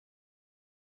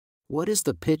What is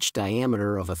the pitch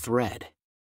diameter of a thread?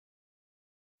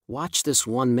 Watch this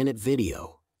 1-minute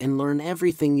video and learn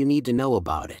everything you need to know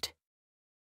about it.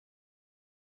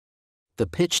 The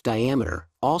pitch diameter,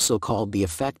 also called the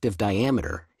effective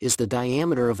diameter, is the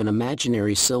diameter of an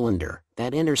imaginary cylinder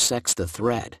that intersects the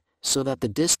thread, so that the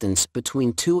distance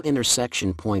between two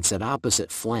intersection points at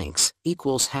opposite flanks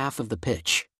equals half of the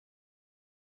pitch.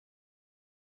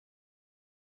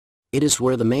 It is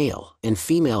where the male and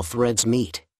female threads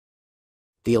meet.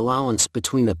 The allowance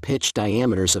between the pitch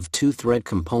diameters of two thread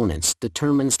components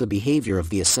determines the behavior of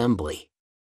the assembly.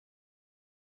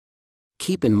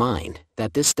 Keep in mind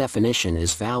that this definition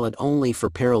is valid only for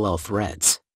parallel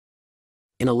threads.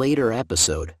 In a later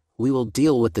episode, we will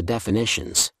deal with the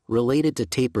definitions related to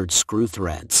tapered screw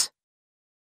threads.